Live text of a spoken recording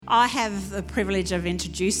I have the privilege of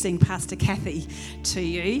introducing Pastor Cathie to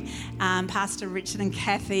you. Pastor Richard and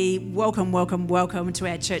Cathie, welcome, welcome, welcome to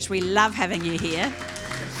our church. We love having you here.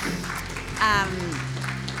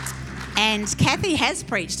 And Cathie has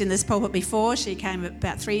preached in this pulpit before. She came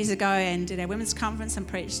about 3 years ago and did our women's conference and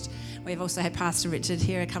preached. We've also had Pastor Richard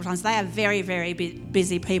here a couple of times. They are very, very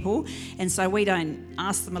busy people, and so we don't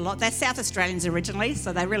ask them a lot. They're South Australians originally,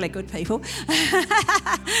 so they're really good people.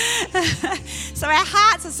 So our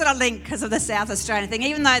hearts are sort of linked because of the South Australian thing,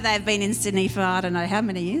 even though they've been in Sydney for I don't know how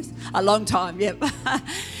many years. A long time, yep.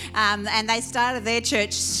 And they started their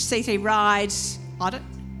church, C3 Ride,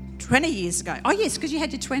 20 years ago. Oh, yes, because you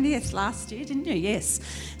had your 20th last year, didn't you? Yes.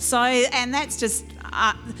 So, and that's just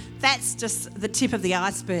the tip of the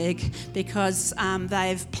iceberg, because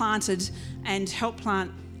they've planted and helped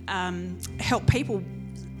people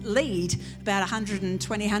lead about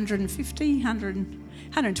 120, 150,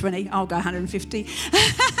 120, I'll go 150,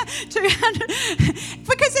 200,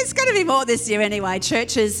 because there's going to be more this year anyway.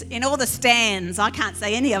 Churches in all the stands, I can't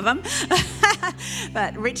say any of them,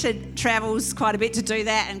 but Richard travels quite a bit to do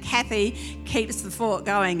that, and Cathie keeps the fort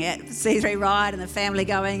going at C3 Ride and the family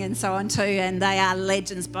going and so on too, and they are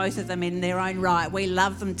legends, both of them in their own right. We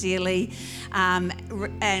love them dearly,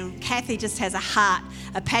 and Cathie just has a heart,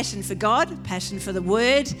 a passion for God, a passion for the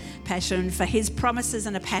Word, passion for His promises,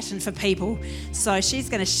 and a passion for people. So she's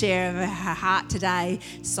going to share of her heart today.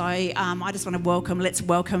 So I just want to let's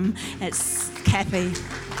welcome, it's Cathie.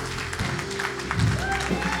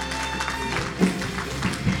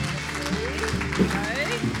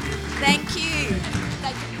 Thank you.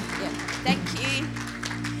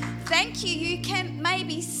 Thank you. You may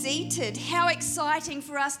be seated. How exciting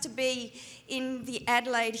for us to be in the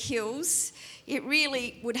Adelaide Hills. It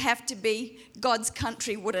really would have to be God's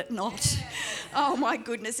country, would it not? Oh my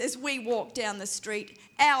goodness, as we walked down the street,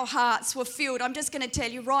 our hearts were filled. I'm just going to tell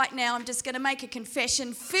you right now, I'm just going to make a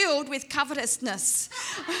confession, filled with covetousness.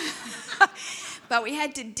 But we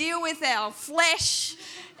had to deal with our flesh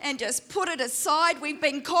and just put it aside. We've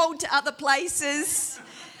been called to other places,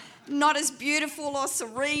 not as beautiful or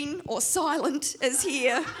serene or silent as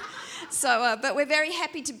here. So, but we're very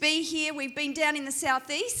happy to be here. We've been down in the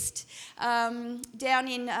southeast, down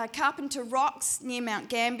in Carpenter Rocks near Mount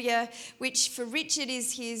Gambier, which for Richard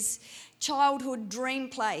is his childhood dream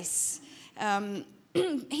place.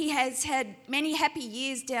 He has had many happy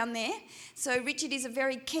years down there. So Richard is a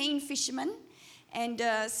very keen fisherman. And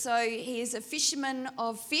so he is a fisherman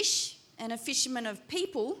of fish and a fisherman of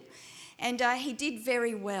people, and he did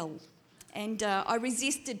very well. And I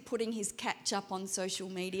resisted putting his catch up on social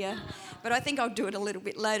media, but I think I'll do it a little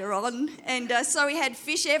bit later on. And so we had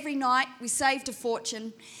fish every night. We saved a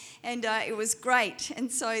fortune, and it was great.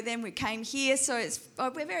 And so then we came here. So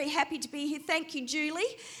we're very happy to be here. Thank you,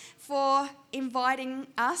 Julie, for inviting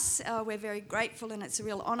us. We're very grateful, and it's a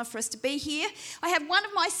real honour for us to be here. I have one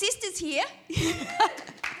of my sisters here,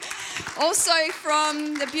 also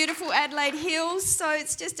from the beautiful Adelaide Hills, so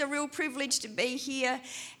it's just a real privilege to be here,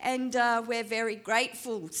 and we're very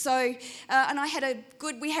grateful. So, and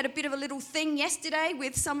we had a bit of a little thing yesterday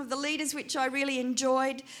with some of the leaders, which I really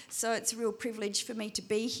enjoyed, so it's a real privilege for me to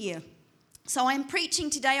be here. So I'm preaching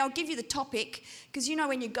today. I'll give you the topic, because you know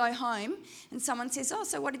when you go home and someone says, oh,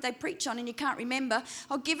 so what did they preach on? And you can't remember.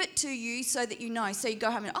 I'll give it to you so that you know. So you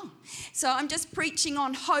go home and, So I'm just preaching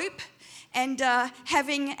on hope and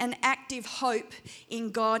having an active hope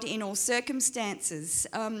in God in all circumstances.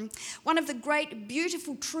 One of the great,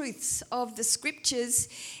 beautiful truths of the Scriptures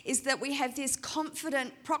is that we have this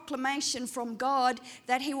confident proclamation from God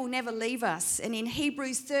that He will never leave us. And in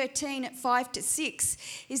Hebrews 13 at 5-6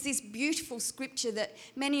 is this beautiful scripture that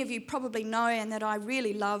many of you probably know and that I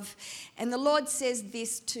really love. And the Lord says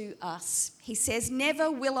this to us. He says, "Never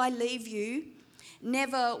will I leave you,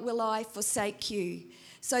 never will I forsake you."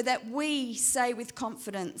 So that we say with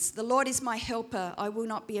confidence, "The Lord is my helper, I will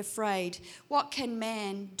not be afraid. What can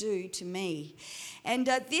man do to me?" And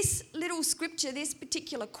this little scripture, this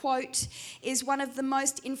particular quote, is one of the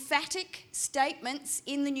most emphatic statements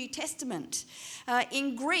in the New Testament.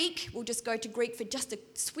 In Greek, we'll just go to Greek for just a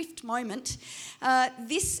swift moment,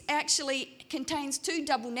 this actually contains two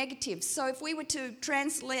double negatives. So if we were to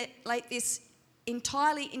translate this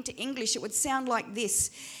entirely into English, it would sound like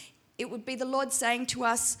this. It would be the Lord saying to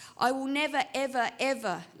us, "I will never, ever,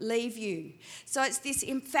 ever leave you." So it's this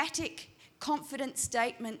emphatic, confident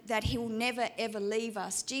statement that He will never, ever leave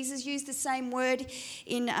us. Jesus used the same word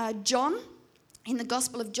in John. In the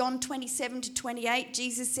Gospel of John 27-28,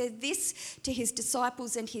 Jesus said this to His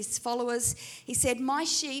disciples and His followers. He said, "My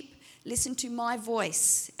sheep listen to my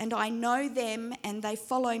voice, and I know them, and they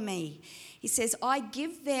follow me. He says, I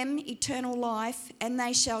give them eternal life and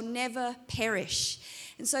they shall never perish.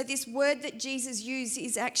 And so this word that Jesus used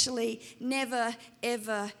is actually never,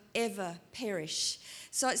 ever, ever perish.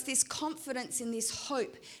 So it's this confidence in this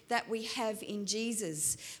hope that we have in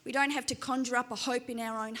Jesus. We don't have to conjure up a hope in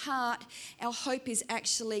our own heart. Our hope is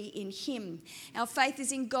actually in him. Our faith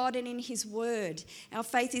is in God and in his word. Our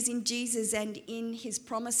faith is in Jesus and in his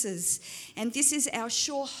promises. And this is our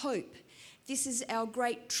sure hope. This is our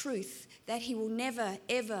great truth, that he will never,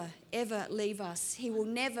 ever, ever leave us. He will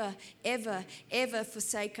never, ever, ever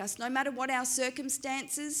forsake us. No matter what our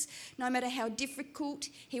circumstances, no matter how difficult,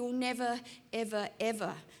 he will never, ever,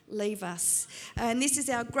 ever leave us. And this is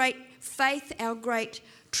our great faith, our great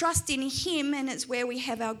trust in him, and it's where we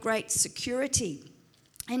have our great security.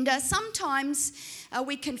 And sometimes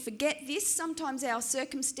we can forget this. Sometimes our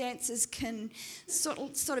circumstances can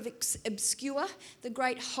sort of obscure the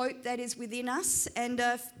great hope that is within us. And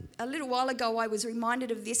a little while ago, I was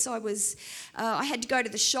reminded of this. I had to go to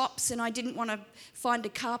the shops, and I didn't want to find a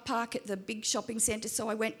car park at the big shopping centre, so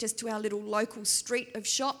I went just to our little local street of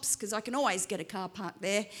shops because I can always get a car park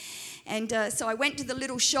there. And so I went to the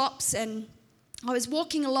little shops, and I was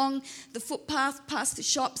walking along the footpath past the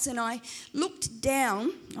shops, and I looked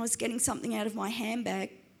down. I was getting something out of my handbag.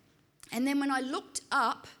 And then when I looked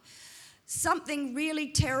up, something really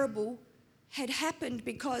terrible had happened,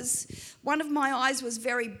 because one of my eyes was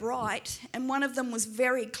very bright and one of them was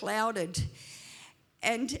very clouded.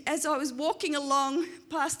 And as I was walking along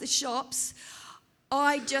past the shops,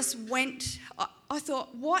 I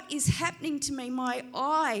thought, what is happening to me?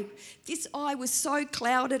 This eye was so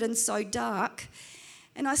clouded and so dark.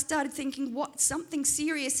 And I started thinking, something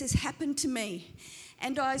serious has happened to me.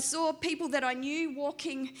 And I saw people that I knew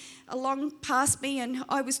walking along past me, and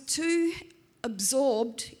I was too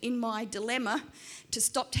absorbed in my dilemma to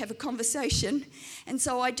stop to have a conversation. And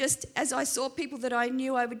so as I saw people that I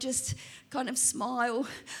knew, I would just kind of smile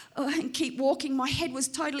and keep walking. My head was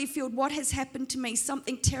totally filled. What has happened to me?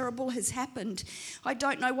 Something terrible has happened. I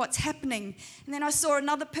don't know what's happening. And then I saw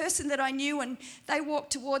another person that I knew, and they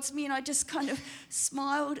walked towards me, and I just kind of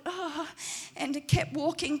smiled and kept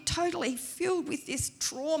walking, totally filled with this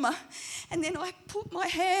trauma. And then I put my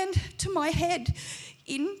hand to my head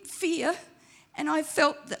in fear, and I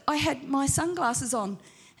felt that I had my sunglasses on,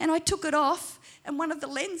 and I took it off, and one of the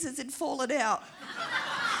lenses had fallen out.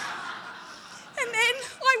 And then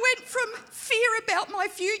I went from fear about my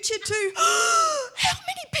future to, how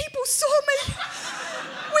many people saw me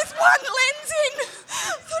with one lens in?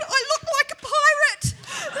 I thought I looked like a pirate.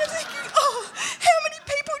 I was thinking, how many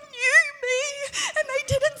people knew me and they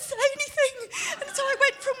didn't say anything? And so I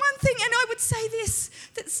went from one thing, and I would say this,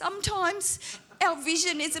 that sometimes our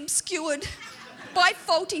vision is obscured by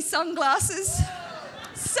faulty sunglasses.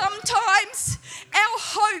 Sometimes our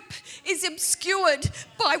hope is obscured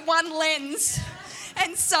by one lens,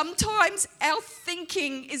 and sometimes our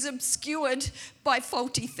thinking is obscured by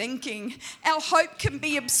faulty thinking. Our hope can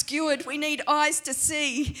be obscured. We need eyes to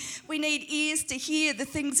see. We need ears to hear the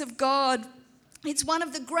things of God. It's one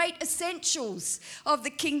of the great essentials of the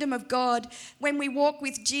kingdom of God when we walk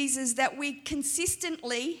with Jesus, that we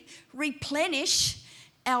consistently replenish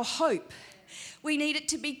our hope. We need it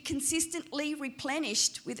to be consistently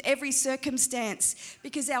replenished with every circumstance,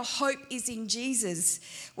 because our hope is in Jesus.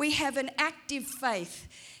 We have an active faith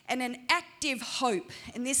and an active hope,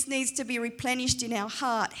 and this needs to be replenished in our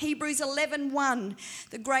heart. Hebrews 11:1,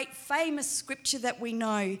 the great famous scripture that we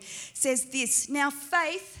know, says this: now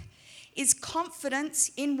faith is confidence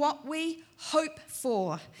in what we hope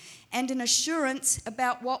for, and an assurance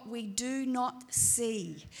about what we do not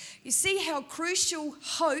see. You see how crucial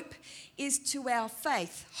hope is to our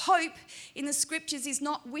faith. Hope in the scriptures is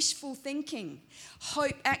not wishful thinking.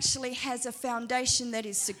 Hope actually has a foundation that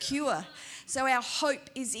is secure. So our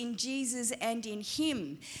hope is in Jesus and in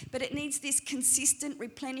him. But it needs this consistent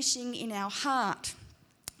replenishing in our heart.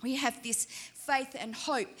 We have this faith and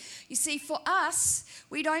hope. You see, for us,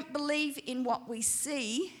 we don't believe in what we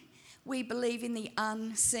see. We believe in the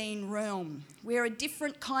unseen realm. We're a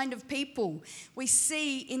different kind of people. We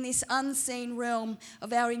see in this unseen realm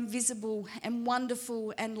of our invisible and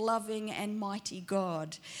wonderful and loving and mighty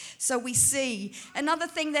God. So we see. Another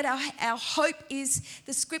thing that our hope is,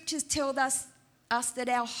 the scriptures tell us that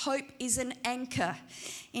our hope is an anchor.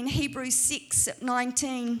 In Hebrews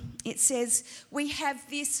 6:19, it says, we have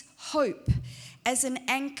this hope as an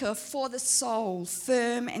anchor for the soul,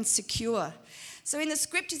 firm and secure. So in the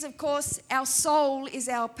scriptures, of course, our soul is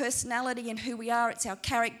our personality and who we are. It's our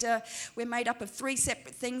character. We're made up of three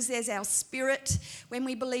separate things. There's our spirit. When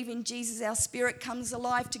we believe in Jesus, our spirit comes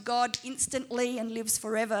alive to God instantly and lives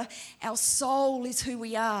forever. Our soul is who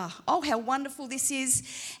we are. Oh, how wonderful this is.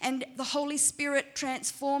 And the Holy Spirit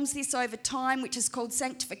transforms this over time, which is called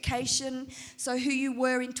sanctification. So who you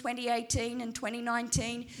were in 2018 and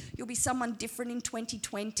 2019, you'll be someone different in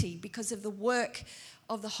 2020 because of the work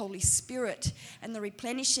of the Holy Spirit and the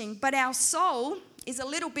replenishing. But our soul is a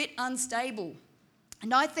little bit unstable.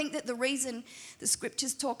 And I think that the reason the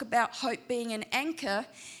scriptures talk about hope being an anchor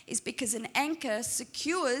is because an anchor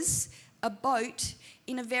secures a boat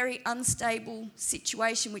in a very unstable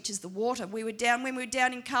situation, which is the water. When we were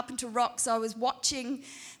down in Carpenter Rocks, I was watching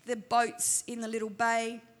the boats in the little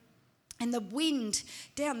bay. And the wind,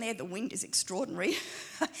 down there, the wind is extraordinary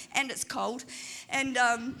and it's cold. And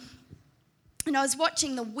I was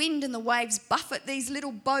watching the wind and the waves buffet these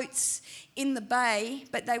little boats in the bay,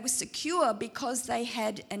 but they were secure because they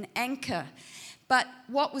had an anchor. But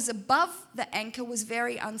what was above the anchor was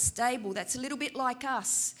very unstable. That's a little bit like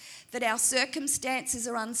us, that our circumstances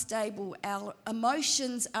are unstable, our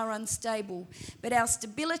emotions are unstable, but our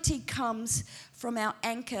stability comes from our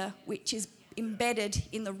anchor, which is embedded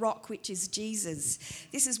in the rock, which is Jesus.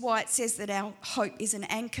 This is why it says that our hope is an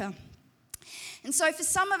anchor. And so for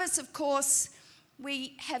some of us, of course,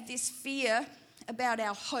 we have this fear about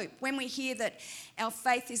our hope. When we hear that our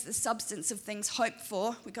faith is the substance of things hoped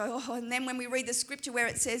for, we go, oh, and then when we read the scripture where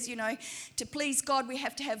it says, to please God, we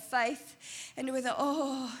have to have faith, and we go,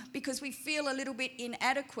 oh, because we feel a little bit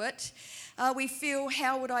inadequate. We feel,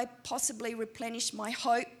 how would I possibly replenish my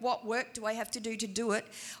hope? What work do I have to do it?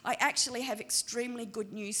 I actually have extremely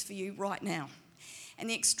good news for you right now. And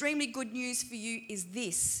the extremely good news for you is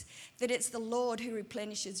this, that it's the Lord who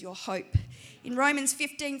replenishes your hope. In Romans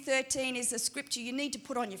 15:13 is a scripture you need to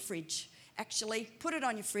put on your fridge. Actually, put it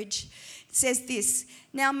on your fridge. It says this,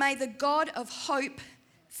 now may the God of hope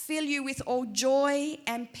fill you with all joy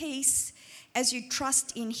and peace as you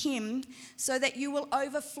trust in him, so that you will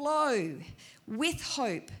overflow with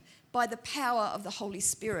hope by the power of the Holy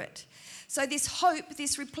Spirit. So this hope,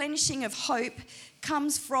 this replenishing of hope,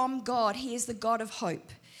 comes from God. He is the God of hope.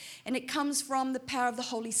 And it comes from the power of the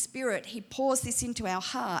Holy Spirit. He pours this into our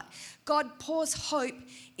heart. God pours hope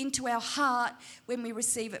into our heart when we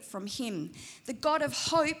receive it from him. The God of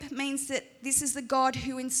hope means that this is the God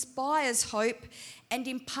who inspires hope and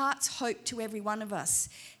imparts hope to every one of us.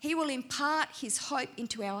 He will impart his hope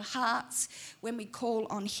into our hearts when we call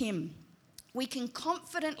on him. We can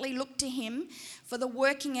confidently look to him for the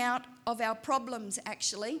working out of our problems,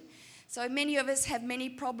 actually. So many of us have many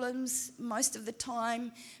problems most of the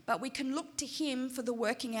time, but we can look to him for the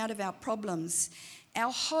working out of our problems.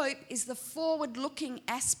 Our hope is the forward-looking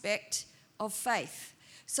aspect of faith.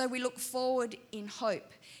 So we look forward in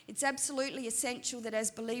hope. It's absolutely essential that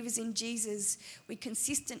as believers in Jesus, we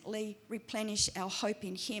consistently replenish our hope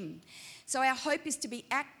in him. So our hope is to be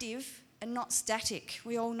active and not static.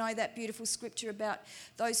 We all know that beautiful scripture about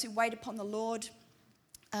those who wait upon the Lord.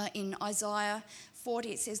 In Isaiah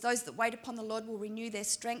 40, it says, those that wait upon the Lord will renew their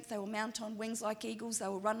strength. They will mount on wings like eagles. They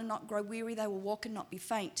will run and not grow weary. They will walk and not be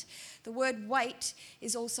faint. The word wait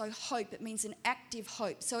is also hope. It means an active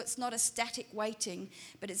hope. So it's not a static waiting,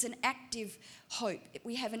 but it's an active hope.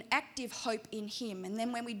 We have an active hope in him. And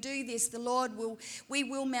then when we do this, we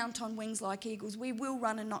will mount on wings like eagles. We will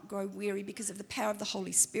run and not grow weary because of the power of the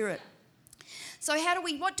Holy Spirit. So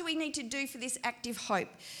what do we need to do for this active hope?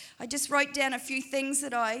 I just wrote down a few things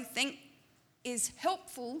that I think is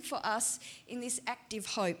helpful for us in this active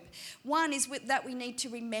hope. One is that we need to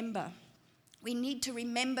remember. We need to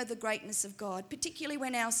remember the greatness of God, particularly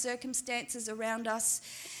when our circumstances around us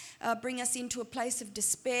bring us into a place of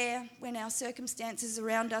despair, when our circumstances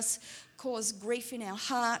around us cause grief in our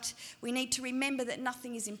heart. We need to remember that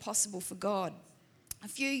nothing is impossible for God. A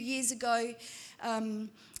few years ago,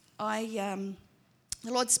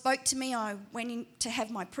 the Lord spoke to me. I went in to have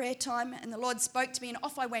my prayer time, and the Lord spoke to me, and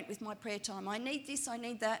off I went with my prayer time. I need this, I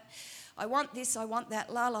need that. I want this, I want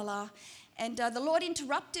that, la, la, la. And the Lord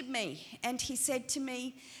interrupted me, and he said to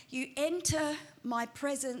me, you enter my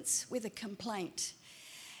presence with a complaint.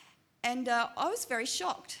 And I was very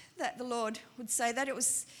shocked that the Lord would say that.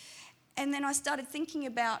 And then I started thinking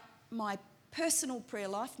about my personal prayer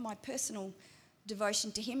life, my personal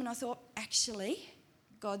devotion to him, and I thought, actually,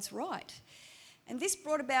 God's right. And this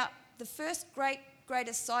brought about the first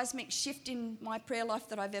greatest seismic shift in my prayer life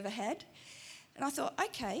that I've ever had. And I thought,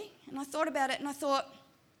 okay. And I thought about it, and I thought,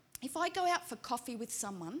 if I go out for coffee with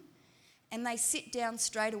someone and they sit down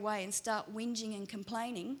straight away and start whinging and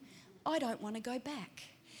complaining, I don't want to go back.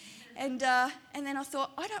 And then I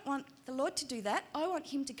thought, I don't want the Lord to do that. I want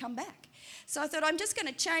him to come back. So I thought, I'm just going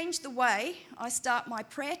to change the way I start my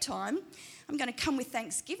prayer time. I'm going to come with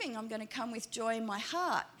thanksgiving. I'm going to come with joy in my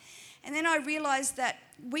heart. And then I realised that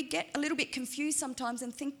we get a little bit confused sometimes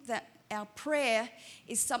and think that our prayer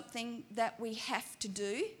is something that we have to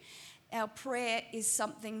do. Our prayer is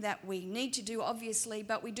something that we need to do, obviously,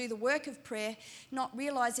 but we do the work of prayer, not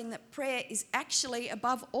realising that prayer is actually,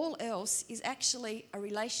 above all else, is actually a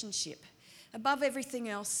relationship. Above everything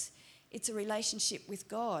else, it's a relationship with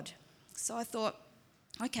God. So I thought,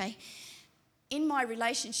 okay, in my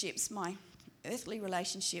relationships, my earthly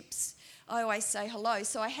relationships, I always say hello.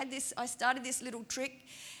 So I started this little trick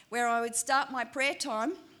where I would start my prayer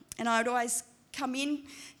time and I would always come in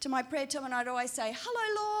to my prayer time and I'd always say,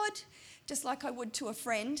 hello, Lord, just like I would to a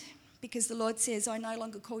friend, because the Lord says, I no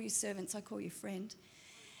longer call you servants, I call you friend.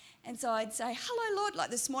 And so I'd say, hello, Lord.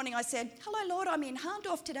 Like this morning I said, hello, Lord, I'm in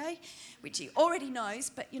Harndorf today, which he already knows,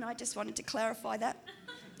 but, I just wanted to clarify that.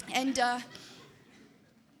 And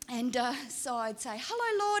so I'd say,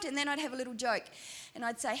 hello, Lord, and then I'd have a little joke. And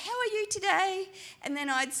I'd say, how are you today? And then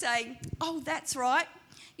I'd say, oh, that's right.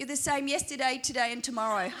 You're the same yesterday, today, and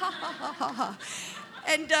tomorrow. Ha, ha, ha, ha, ha.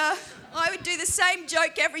 And I would do the same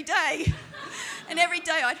joke every day. And every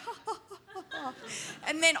day I'd ha, ha, ha, ha, ha.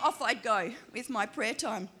 And then off I'd go with my prayer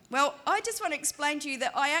time. Well, I just want to explain to you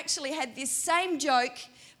that I actually had this same joke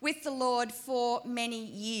with the Lord for many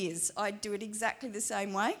years. I'd do it exactly the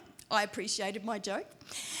same way. I appreciated my joke.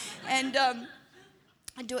 And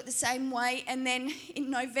I'd do it the same way. And then in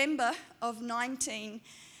November of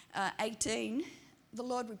 1918, the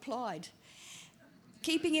Lord replied.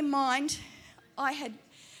 Keeping in mind, I had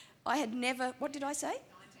never, what did I say?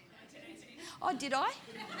 1918. Oh, did I?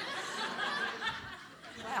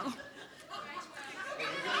 Wow.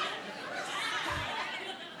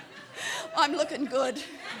 I'm looking good.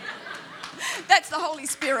 That's the Holy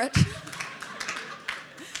Spirit.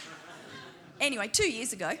 Anyway, 2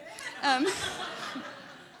 years ago,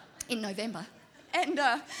 in November. And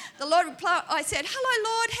the Lord replied, I said, hello,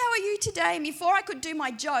 Lord, how are you today? And before I could do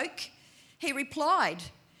my joke, he replied.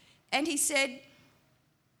 And he said,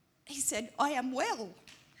 I am well.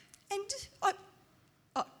 And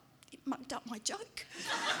it mucked up my joke.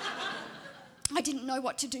 I didn't know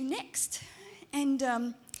what to do next. And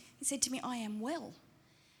he said to me, I am well.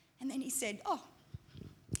 And then he said,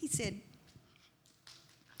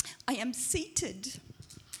 I am seated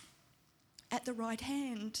at the right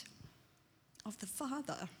hand of the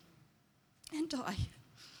Father. And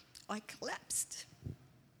I collapsed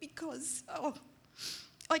because,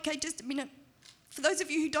 okay, just a minute. For those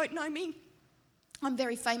of you who don't know me, I'm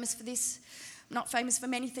very famous for this. I'm not famous for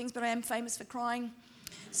many things, but I am famous for crying.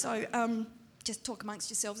 So just talk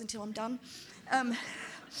amongst yourselves until I'm done.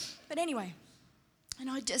 But anyway, and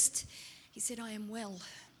he said, I am well,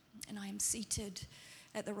 and I am seated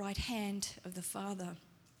at the right hand of the Father.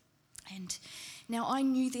 And now I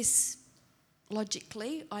knew this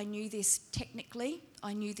logically, I knew this technically,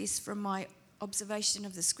 I knew this from my observation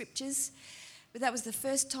of the scriptures, but that was the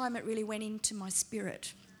first time it really went into my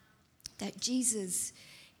spirit, that Jesus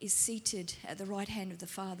is seated at the right hand of the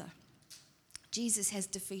Father. Jesus has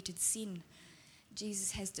defeated sin.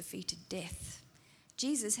 Jesus has defeated death.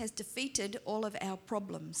 Jesus has defeated all of our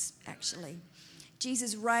problems, actually.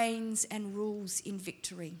 Jesus reigns and rules in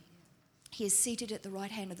victory. He is seated at the right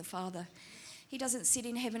hand of the Father. He doesn't sit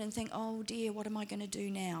in heaven and think, oh dear, what am I going to do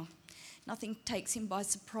now? Nothing takes him by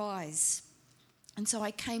surprise. And so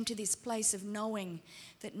I came to this place of knowing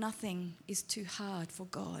that nothing is too hard for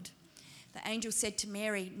God. The angel said to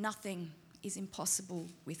Mary, nothing is impossible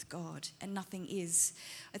with God, and nothing is.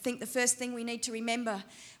 I think the first thing we need to remember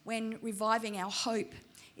when reviving our hope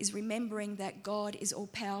is remembering that God is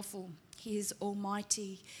all-powerful. He is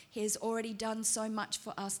almighty. He has already done so much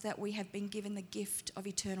for us that we have been given the gift of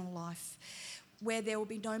eternal life, where there will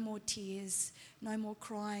be no more tears, no more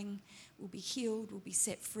crying. We'll be healed, we'll be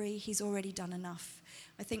set free. He's already done enough.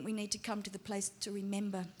 I think we need to come to the place to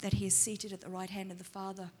remember that he is seated at the right hand of the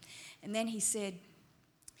Father. And then he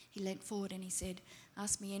leant forward and he said,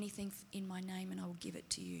 ask me anything in my name and I will give it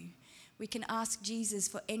to you. We can ask Jesus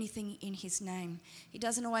for anything in his name. He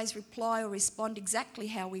doesn't always reply or respond exactly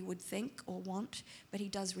how we would think or want, but he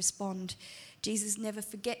does respond. Jesus never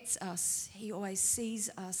forgets us. He always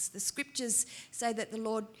sees us. The scriptures say that the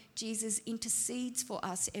Lord Jesus intercedes for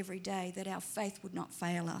us every day, that our faith would not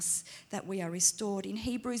fail us, that we are restored. In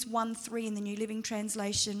Hebrews 1:3 in the New Living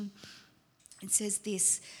Translation, it says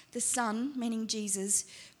this, the Son, meaning Jesus,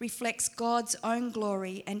 reflects God's own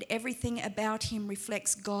glory, and everything about him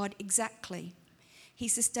reflects God exactly. He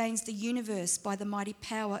sustains the universe by the mighty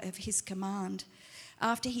power of his command.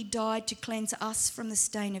 After he died to cleanse us from the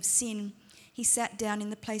stain of sin, he sat down in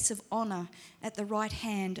the place of honour at the right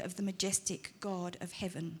hand of the majestic God of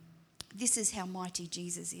heaven. This is how mighty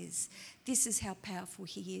Jesus is. This is how powerful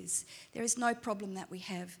he is. There is no problem that we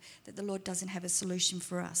have that the Lord doesn't have a solution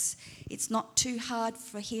for us. It's not too hard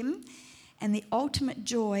for him. And the ultimate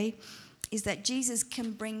joy is that Jesus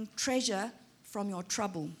can bring treasure from your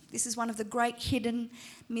trouble. This is one of the great hidden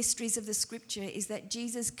mysteries of the scripture, is that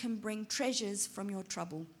Jesus can bring treasures from your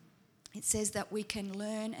trouble. It says that we can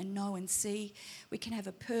learn and know and see. We can have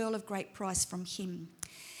a pearl of great price from him.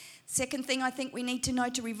 Second thing I think we need to know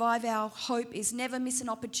to revive our hope is never miss an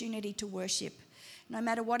opportunity to worship. No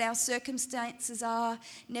matter what our circumstances are,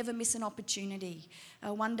 never miss an opportunity.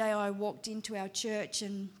 One day I walked into our church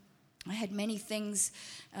and I had many things,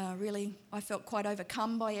 really, I felt quite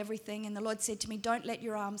overcome by everything. And the Lord said to me, don't let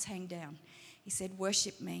your arms hang down. He said,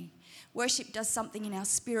 worship me. Worship does something in our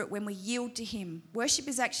spirit when we yield to him. Worship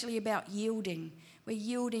is actually about yielding. We're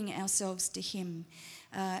yielding ourselves to him.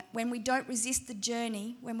 When we don't resist the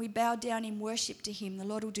journey, when we bow down in worship to him, the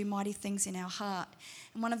Lord will do mighty things in our heart.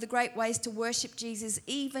 And one of the great ways to worship Jesus,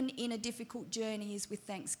 even in a difficult journey, is with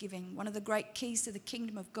thanksgiving. One of the great keys to the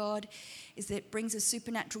kingdom of God is that it brings a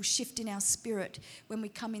supernatural shift in our spirit when we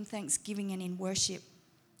come in thanksgiving and in worship.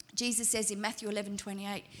 Jesus says in Matthew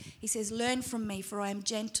 11:28, he says, learn from me, for I am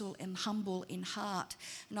gentle and humble in heart,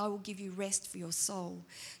 and I will give you rest for your soul.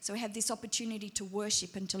 So we have this opportunity to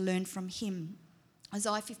worship and to learn from him.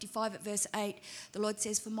 Isaiah 55 at verse 8, the Lord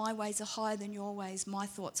says, for my ways are higher than your ways, my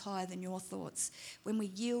thoughts higher than your thoughts. When we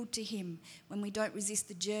yield to him, when we don't resist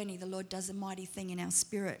the journey, the Lord does a mighty thing in our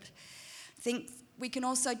spirit. I think we can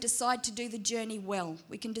also decide to do the journey well.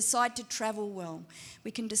 We can decide to travel well.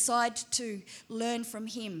 We can decide to learn from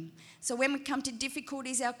him. So when we come to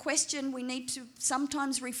difficulties, our question, we need to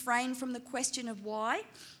sometimes refrain from the question of why.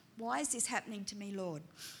 Why is this happening to me, Lord?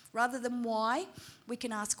 Rather than why, we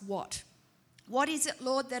can ask what. What is it,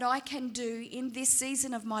 Lord, that I can do in this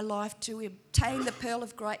season of my life to obtain the pearl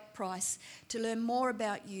of great price, to learn more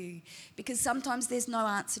about you? Because sometimes there's no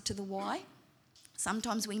answer to the why.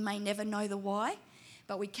 Sometimes we may never know the why,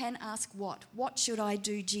 but we can ask what. What should I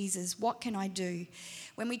do, Jesus? What can I do?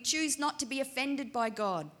 When we choose not to be offended by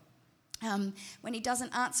God, when he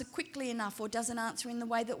doesn't answer quickly enough or doesn't answer in the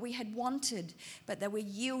way that we had wanted, but that we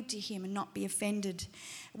yield to him and not be offended.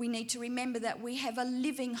 We need to remember that we have a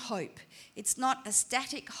living hope. It's not a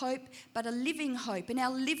static hope, but a living hope. And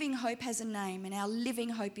our living hope has a name, and our living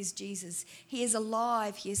hope is Jesus. He is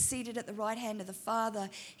alive. He is seated at the right hand of the Father.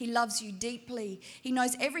 He loves you deeply. He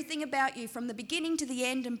knows everything about you from the beginning to the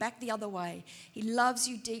end and back the other way. He loves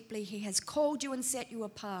you deeply. He has called you and set you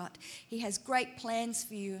apart. He has great plans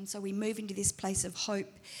for you, and so we move into this place of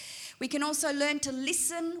hope. We can also learn to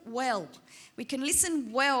listen well. We can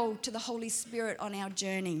listen well to the Holy Spirit on our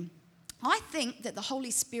journey. I think that the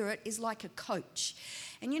Holy Spirit is like a coach.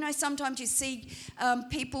 And you know, sometimes you see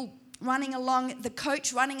people running along, the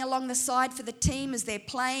coach running along the side for the team as they're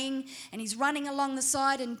playing, and he's running along the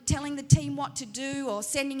side and telling the team what to do or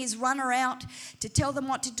sending his runner out to tell them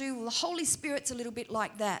what to do. Well, the Holy Spirit's a little bit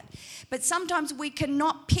like that. But sometimes we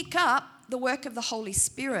cannot pick up the work of the Holy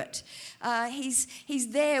Spirit.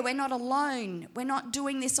 He's there. We're not alone. We're not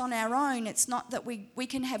doing this on our own. It's not that we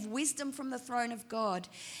can have wisdom from the throne of God.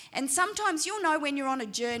 And sometimes you'll know when you're on a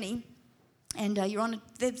journey, and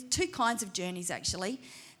there's two kinds of journeys actually.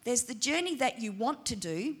 There's the journey that you want to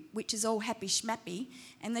do, which is all happy schmappy,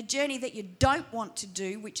 and the journey that you don't want to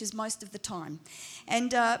do, which is most of the time.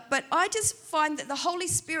 But I just find that the Holy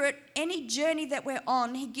Spirit, any journey that we're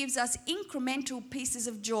on, he gives us incremental pieces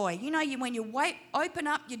of joy. You know, when you open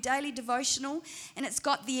up your daily devotional and it's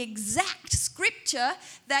got the exact scripture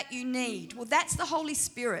that you need. Well, that's the Holy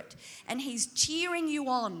Spirit, and he's cheering you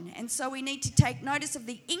on. And so we need to take notice of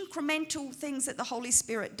the incremental things that the Holy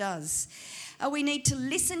Spirit does. We need to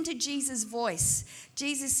listen to Jesus' voice.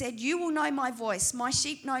 Jesus said, you will know my voice. My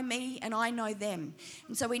sheep know me and I know them.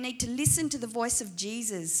 And so we need to listen to the voice of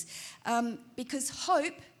Jesus because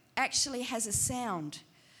hope actually has a sound.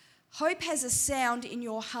 Hope has a sound in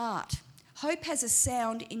your heart. Hope has a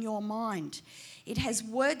sound in your mind. It has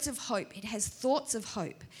words of hope. It has thoughts of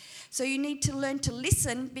hope. So you need to learn to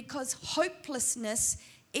listen because hopelessness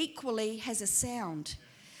equally has a sound.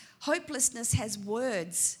 Hopelessness has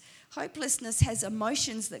words. Hopelessness has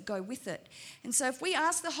emotions that go with it. And so if we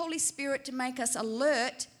ask the Holy Spirit to make us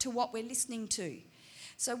alert to what we're listening to.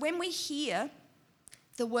 So when we hear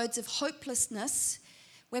the words of hopelessness,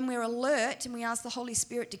 when we're alert and we ask the Holy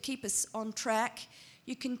Spirit to keep us on track,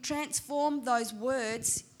 you can transform those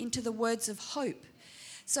words into the words of hope.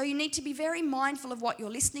 So you need to be very mindful of what you're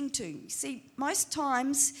listening to. See, most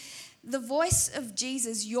times the voice of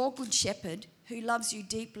Jesus, your good shepherd, who loves you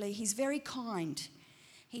deeply, he's very kind.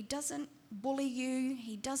 He doesn't bully you.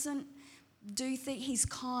 He doesn't do things. He's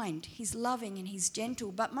kind, he's loving, and he's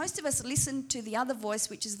gentle. But most of us listen to the other voice,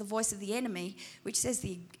 which is the voice of the enemy, which says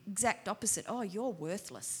the exact opposite. Oh, you're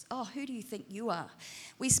worthless. Oh, who do you think you are?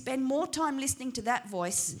 We spend more time listening to that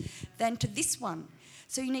voice than to this one.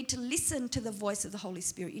 So you need to listen to the voice of the Holy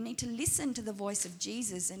Spirit. You need to listen to the voice of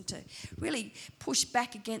Jesus and to really push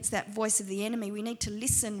back against that voice of the enemy. We need to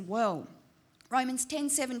listen well. Romans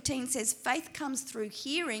 10:17 says, faith comes through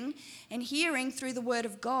hearing, and hearing through the word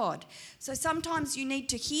of God. So sometimes you need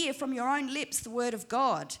to hear from your own lips the word of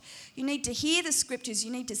God. You need to hear the scriptures.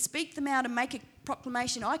 You need to speak them out and make a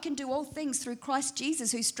proclamation. I can do all things through Christ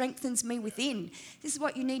Jesus who strengthens me within. This is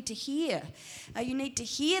what you need to hear. You need to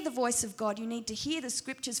hear the voice of God. You need to hear the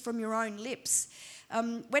scriptures from your own lips.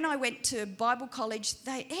 When I went to Bible college,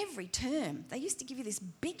 every term, they used to give you this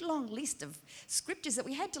big, long list of scriptures that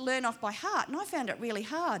we had to learn off by heart, and I found it really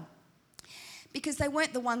hard because they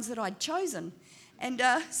weren't the ones that I'd chosen. And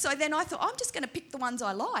so then I thought, I'm just going to pick the ones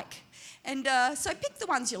I like. And so pick the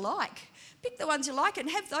ones you like. Pick the ones you like and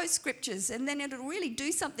have those scriptures, and then it'll really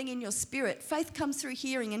do something in your spirit. Faith comes through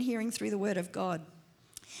hearing, and hearing through the word of God.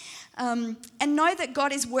 And know that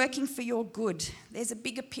God is working for your good. There's a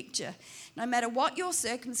bigger picture. No matter what your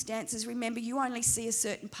circumstances, remember you only see a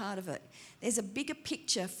certain part of it. There's a bigger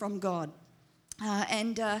picture from God.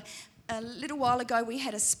 A little while ago we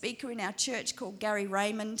had a speaker in our church called Gary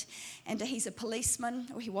Raymond, and he's a policeman,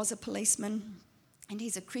 or he was a policeman, and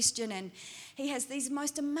he's a Christian, and he has these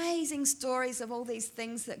most amazing stories of all these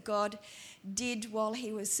things that God did while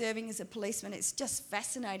he was serving as a policeman. It's just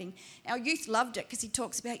fascinating. Our youth loved it because he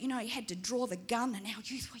talks about, he had to draw the gun, and our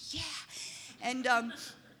youth were, yeah. And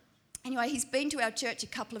anyway, he's been to our church a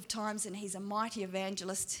couple of times, and he's a mighty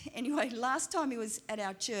evangelist. Anyway, last time he was at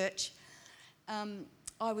our church,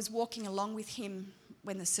 I was walking along with him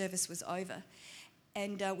when the service was over,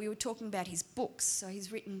 and we were talking about his books. So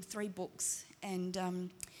he's written 3 books, and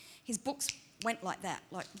his books went like that,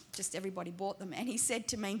 like just everybody bought them. And he said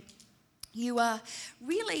to me, you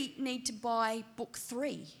really need to buy book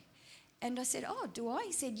 3. And I said, oh, do I?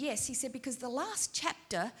 He said, yes. He said, because the last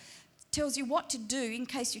chapter tells you what to do in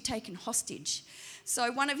case you're taken hostage.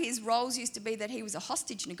 So one of his roles used to be that he was a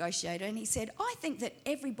hostage negotiator, and he said, I think that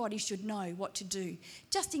everybody should know what to do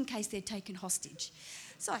just in case they're taken hostage.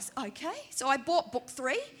 So I said, okay. So I bought book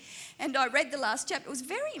 3 and I read the last chapter. It was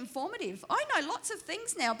very informative. I know lots of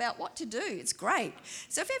things now about what to do. It's great.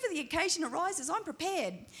 So if ever the occasion arises, I'm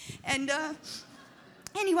prepared. And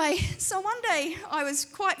anyway, so one day I was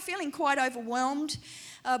feeling quite overwhelmed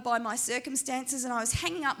by my circumstances, and I was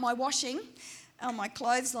hanging up my washing on my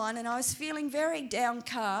clothesline, and I was feeling very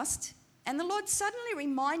downcast. And the Lord suddenly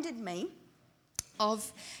reminded me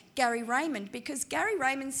of Gary Raymond, because Gary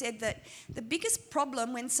Raymond said that the biggest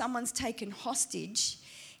problem when someone's taken hostage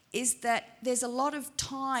is that there's a lot of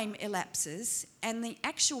time elapses and the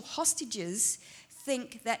actual hostages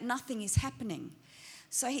think that nothing is happening.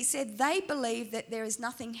 So he said they believe that there is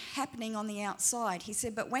nothing happening on the outside. He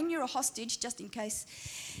said, but when you're a hostage, just in case,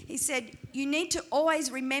 he said, you need to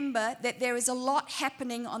always remember that there is a lot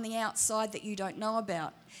happening on the outside that you don't know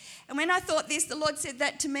about. And when I thought this, the Lord said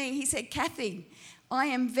that to me. He said, Cathie, I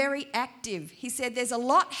am very active. He said, there's a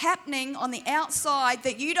lot happening on the outside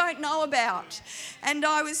that you don't know about. And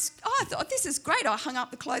I thought, this is great. I hung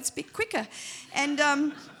up the clothes a bit quicker. And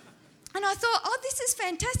I thought, oh, this is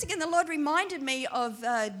fantastic. And the Lord reminded me of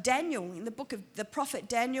Daniel, in the book of the prophet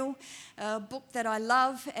Daniel, a book that I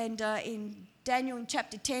love. And in Daniel, in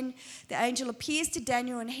chapter 10, the angel appears to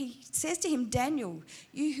Daniel and he says to him, Daniel,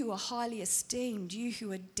 you who are highly esteemed, you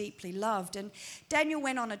who are deeply loved. And Daniel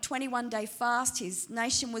went on a 21-day fast. His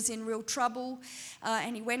nation was in real trouble.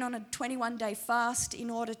 And he went on a 21-day fast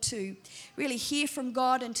in order to really hear from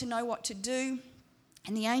God and to know what to do.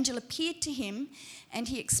 And the angel appeared to him and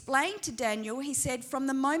he explained to Daniel, he said, from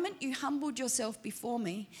the moment you humbled yourself before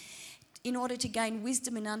me in order to gain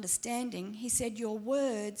wisdom and understanding, he said, your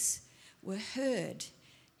words were heard.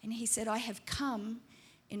 And he said, I have come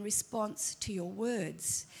in response to your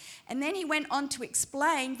words. And then he went on to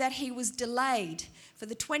explain that he was delayed for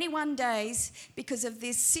the 21 days because of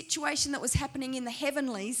this situation that was happening in the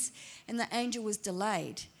heavenlies, and the angel was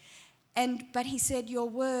delayed. But he said, your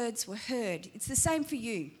words were heard. It's the same for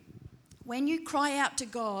you. When you cry out to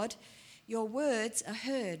God, your words are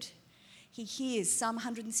heard. He hears. Psalm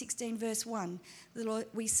 116 verse 1.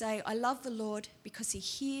 We say, I love the Lord because he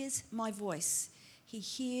hears my voice. He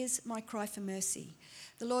hears my cry for mercy.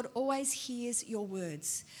 The Lord always hears your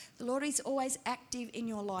words. The Lord is always active in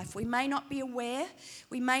your life. We may not be aware,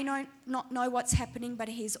 we may not know what's happening, but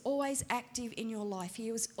He is always active in your life. He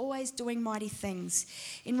is always doing mighty things.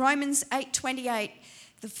 In Romans 8:28,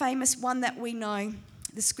 the famous one that we know,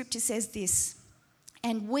 the scripture says this,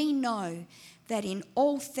 and we know that in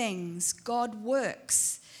all things God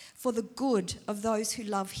works for the good of those who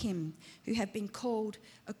love Him, who have been called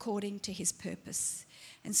according to His purpose.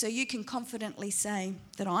 And so you can confidently say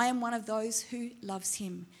that I am one of those who loves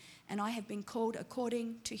Him, and I have been called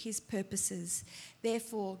according to His purposes.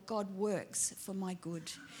 Therefore, God works for my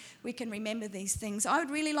good. We can remember these things. I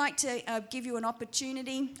would really like to give you an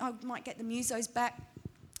opportunity. I might get the musos back.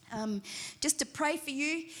 Just to pray for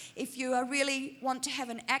you if you really want to have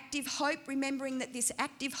an active hope, remembering that this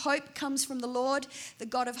active hope comes from the Lord. The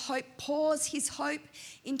God of hope pours His hope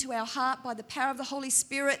into our heart by the power of the Holy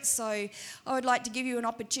Spirit. So I would like to give you an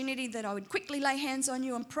opportunity that I would quickly lay hands on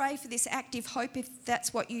you and pray for this active hope if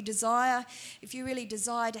that's what you desire, if you really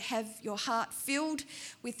desire to have your heart filled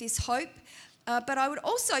with this hope. But I would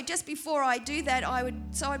also, just before I do that,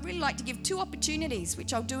 I'd really like to give two opportunities,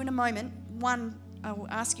 which I'll do in a moment. One, I will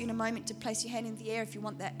ask you in a moment to place your hand in the air if you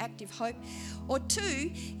want that active hope. Or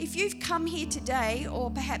two, if you've come here today,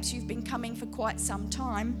 or perhaps you've been coming for quite some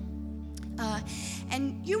time,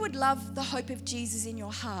 and you would love the hope of Jesus in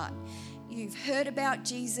your heart. You've heard about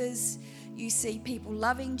Jesus, you see people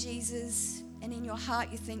loving Jesus, and in your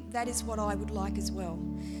heart you think, that is what I would like as well.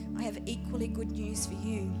 I have equally good news for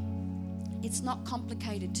you. It's not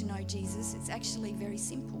complicated to know Jesus, it's actually very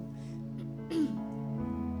simple.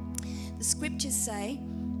 The scriptures say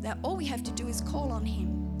that all we have to do is call on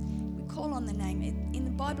Him. We call on the name. In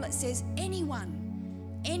the Bible it says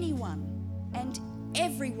anyone, and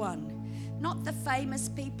everyone. Not the famous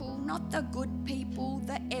people, not the good people,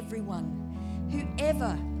 the everyone.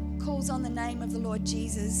 Whoever calls on the name of the Lord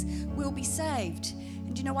Jesus will be saved.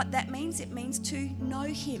 And do you know what that means? It means to know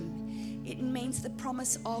Him. It means the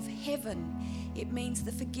promise of heaven. It means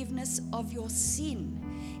the forgiveness of your sin.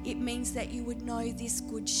 It means that you would know this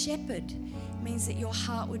good shepherd. It means that your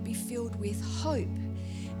heart would be filled with hope.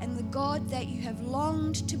 And the God that you have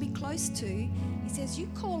longed to be close to, He says, you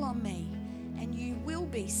call on me and you will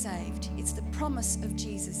be saved. It's the promise of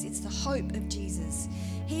Jesus. It's the hope of Jesus.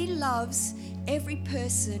 He loves every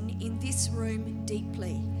person in this room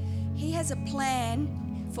deeply. He has a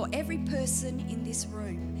plan for every person in this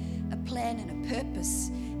room, a plan and a purpose,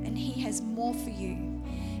 and He has more for you.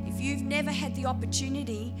 If you've never had the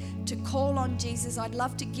opportunity to call on Jesus, I'd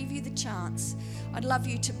love to give you the chance. I'd love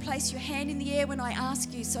you to place your hand in the air when I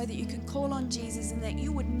ask you so that you can call on Jesus and that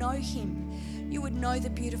you would know Him. You would know the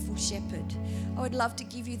beautiful shepherd. I would love to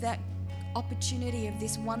give you that opportunity of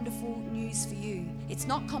this wonderful news for you. It's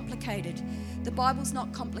not complicated. The Bible's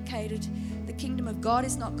not complicated. The kingdom of God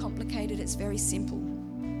is not complicated. It's very simple.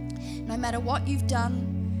 No matter what you've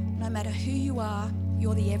done, no matter who you are,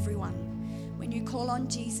 you're the everyone. When you call on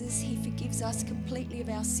Jesus, He forgives us completely of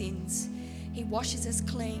our sins. He washes us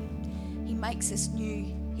clean. He makes us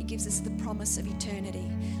new. He gives us the promise of eternity.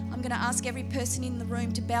 I'm going to ask every person in the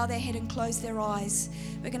room to bow their head and close their eyes.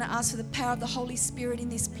 We're going to ask for the power of the Holy Spirit in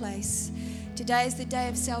this place. Today is the day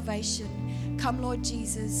of salvation. Come, Lord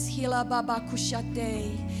Jesus. Hila baba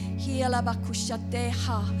kushate. Hila bakushate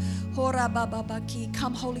ha. Hora baba baki.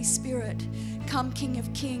 Come, Holy Spirit. Come, King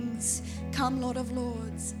of Kings. Come, Lord of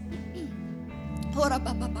Lords. Hora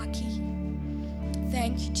baba baki.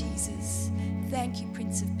 Thank you, Jesus. Thank you,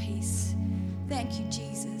 Prince of Peace. Thank you,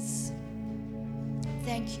 Jesus.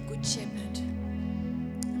 Thank you, Good Shepherd.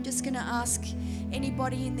 I'm just going to ask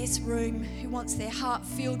anybody in this room who wants their heart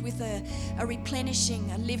filled with a replenishing,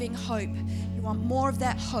 a living hope. You want more of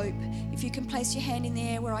that hope. If you can place your hand in the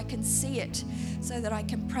air where I can see it so that I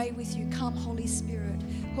can pray with you. Come, Holy Spirit.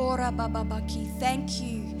 Hora baba baki. Thank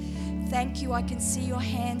you. Thank you. I can see your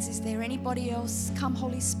hands. Is there anybody else? Come,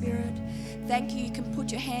 Holy Spirit. Thank you. You can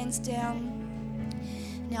put your hands down.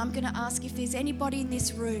 Now I'm going to ask if there's anybody in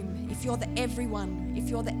this room, if you're the everyone, if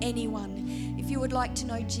you're the anyone, if you would like to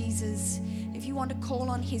know Jesus, if you want to call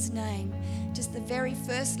on His name, just the very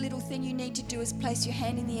first little thing you need to do is place your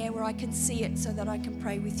hand in the air where I can see it so that I can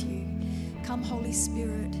pray with you. Come, Holy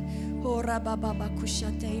Spirit.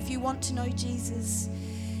 If you want to know Jesus,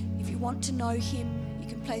 if you want to know Him, you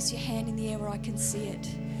can place your hand in the air where I can see it.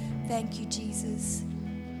 Thank you, Jesus.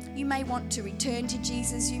 You may want to return to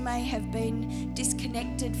Jesus. You may have been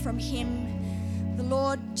disconnected from Him. The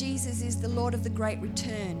Lord Jesus is the Lord of the great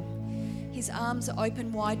return. His arms are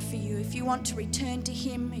open wide for you. If you want to return to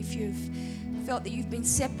Him, if you've felt that you've been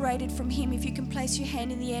separated from Him, if you can place your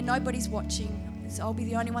hand in the air, nobody's watching, so I'll be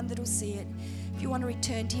the only one that'll see it. If If you want to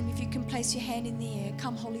return to him, if you can place your hand in the air.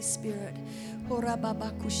 Come, Holy Spirit.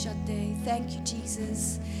 Thank you,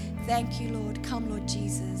 Jesus. Thank you, Lord. Come, Lord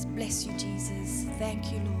Jesus. Bless you, Jesus.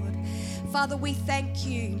 Thank you, Lord. Father, we thank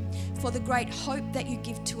you for the great hope that you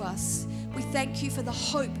give to us. We thank you for the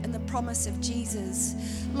hope and the promise of Jesus.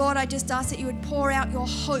 Lord, I just ask that you would pour out your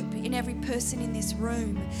hope in every person in this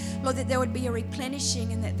room. Lord, that there would be a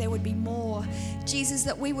replenishing and that there would be more. Jesus,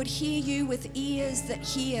 that we would hear you with ears that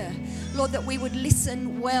hear. Lord, that we would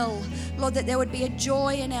listen well. Lord, that there would be a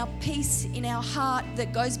joy and our peace in our heart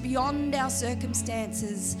that goes beyond our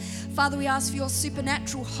circumstances. Father, we ask for your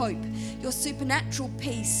supernatural hope, your supernatural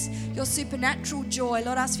peace, your supernatural joy.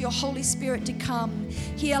 Lord, I ask for your Holy Spirit to come.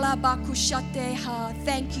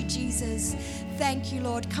 Thank you, Jesus. Thank you,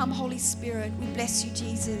 Lord. Come, Holy Spirit. We bless you,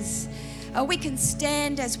 Jesus. We can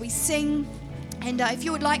stand as we sing. And if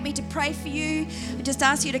you would like me to pray for you, I just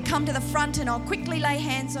ask you to come to the front and I'll quickly lay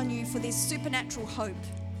hands on you for this supernatural hope.